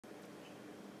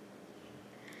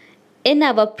In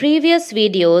our previous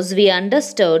videos, we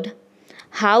understood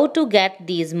how to get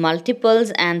these multiples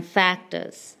and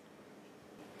factors.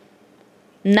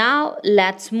 Now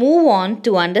let's move on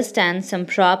to understand some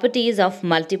properties of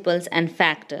multiples and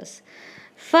factors.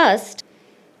 First,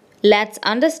 let's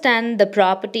understand the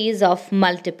properties of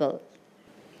multiple.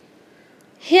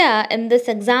 Here in this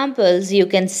examples you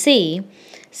can see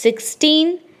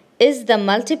 16 is the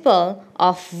multiple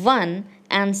of 1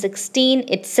 and 16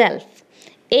 itself.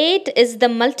 8 is the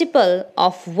multiple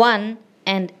of 1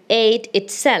 and 8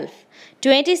 itself.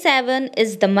 27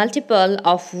 is the multiple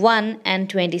of 1 and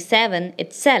 27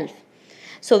 itself.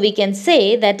 So we can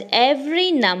say that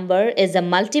every number is a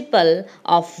multiple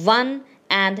of 1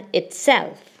 and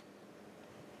itself.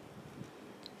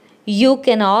 You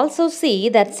can also see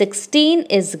that 16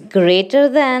 is greater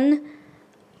than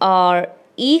or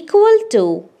equal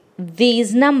to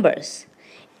these numbers.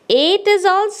 8 is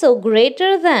also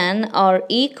greater than or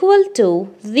equal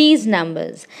to these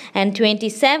numbers, and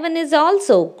 27 is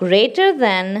also greater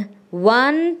than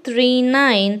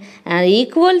 139 and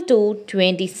equal to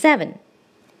 27.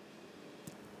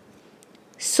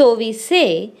 So we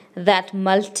say that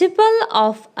multiple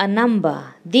of a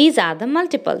number, these are the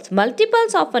multiples.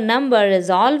 Multiples of a number is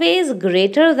always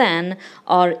greater than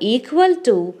or equal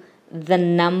to the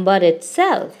number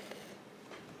itself.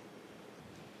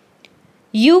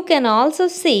 You can also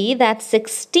see that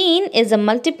 16 is a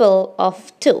multiple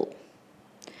of 2.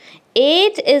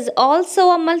 8 is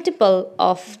also a multiple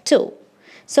of 2.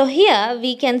 So here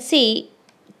we can see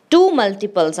two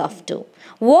multiples of 2.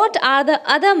 What are the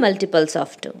other multiples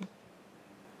of 2?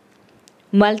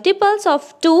 Multiples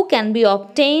of 2 can be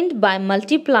obtained by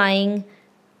multiplying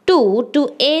 2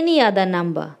 to any other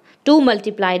number. 2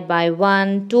 multiplied by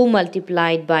 1, 2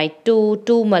 multiplied by 2,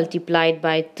 2 multiplied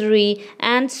by 3,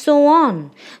 and so on.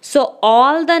 So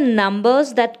all the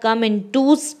numbers that come in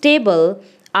 2's table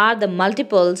are the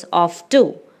multiples of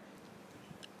 2.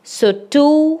 So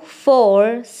 2,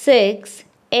 4, 6,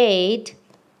 8,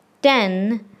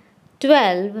 10,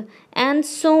 12, and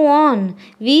so on.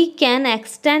 We can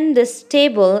extend this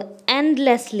table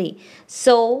endlessly.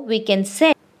 So we can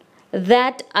say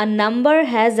that a number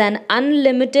has an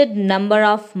unlimited number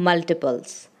of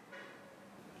multiples.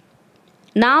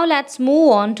 Now let's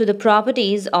move on to the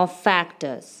properties of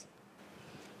factors.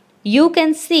 You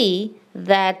can see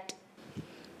that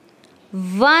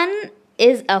 1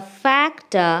 is a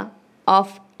factor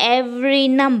of every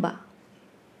number,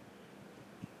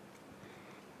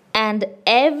 and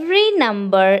every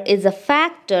number is a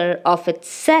factor of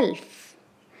itself.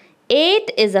 8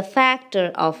 is a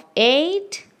factor of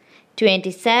 8.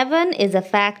 27 is a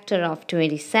factor of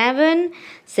 27.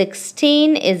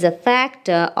 16 is a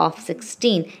factor of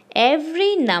 16.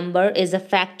 Every number is a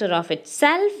factor of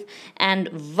itself,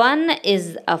 and 1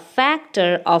 is a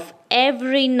factor of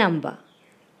every number.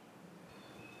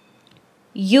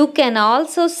 You can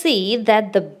also see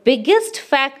that the biggest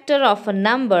factor of a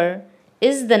number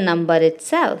is the number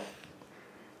itself.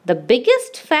 The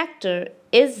biggest factor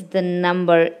is the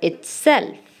number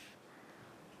itself.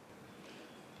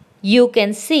 You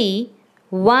can see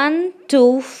 1,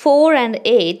 2, 4 and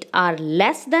 8 are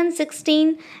less than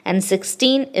 16 and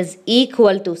 16 is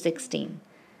equal to 16.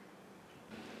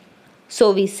 So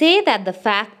we say that the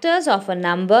factors of a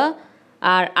number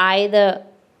are either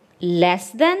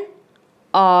less than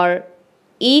or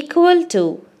equal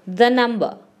to the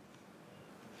number.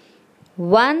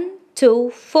 1, 2,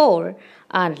 4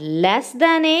 are less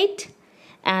than 8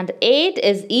 and 8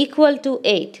 is equal to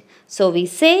 8. So we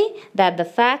say that the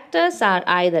factors are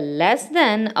either less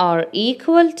than or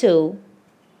equal to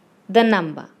the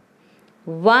number.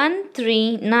 1,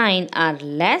 3, 9 are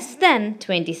less than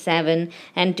 27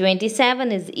 and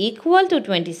 27 is equal to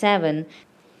 27.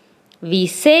 We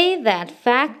say that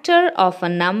factor of a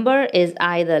number is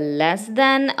either less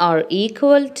than or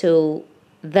equal to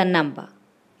the number.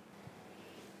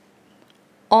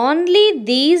 Only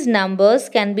these numbers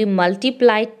can be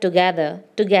multiplied together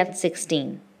to get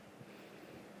 16.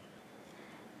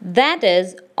 That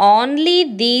is,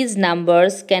 only these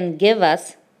numbers can give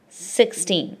us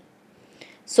 16.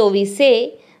 So we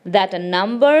say that a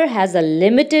number has a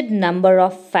limited number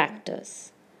of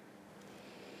factors.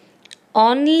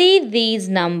 Only these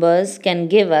numbers can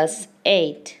give us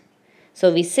 8.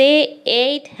 So we say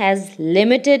 8 has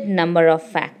limited number of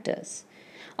factors.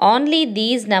 Only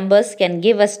these numbers can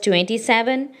give us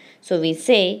 27. So we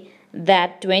say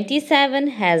that 27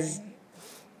 has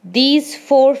these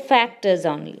 4 factors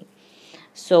only.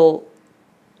 So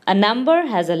a number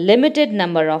has a limited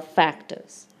number of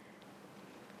factors.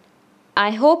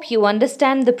 I hope you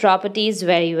understand the properties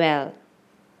very well.